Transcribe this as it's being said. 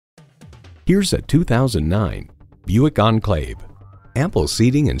Here's a 2009 Buick Enclave. Ample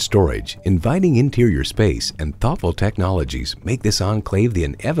seating and storage, inviting interior space, and thoughtful technologies make this Enclave the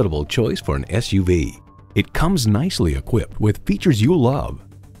inevitable choice for an SUV. It comes nicely equipped with features you'll love: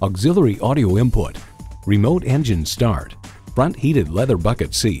 auxiliary audio input, remote engine start, front heated leather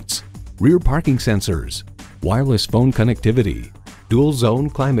bucket seats, rear parking sensors, wireless phone connectivity, dual zone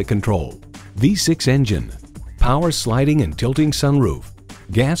climate control, V6 engine, power sliding and tilting sunroof,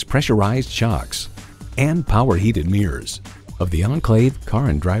 gas pressurized shocks, and power heated mirrors. Of the Enclave Car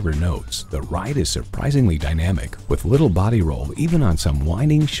and Driver notes, the ride is surprisingly dynamic with little body roll even on some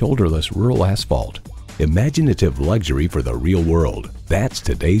winding, shoulderless rural asphalt. Imaginative luxury for the real world. That's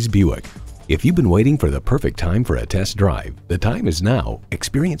today's Buick. If you've been waiting for the perfect time for a test drive, the time is now.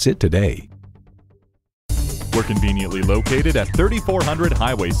 Experience it today. We're conveniently located at 3400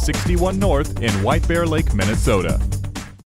 Highway 61 North in White Bear Lake, Minnesota.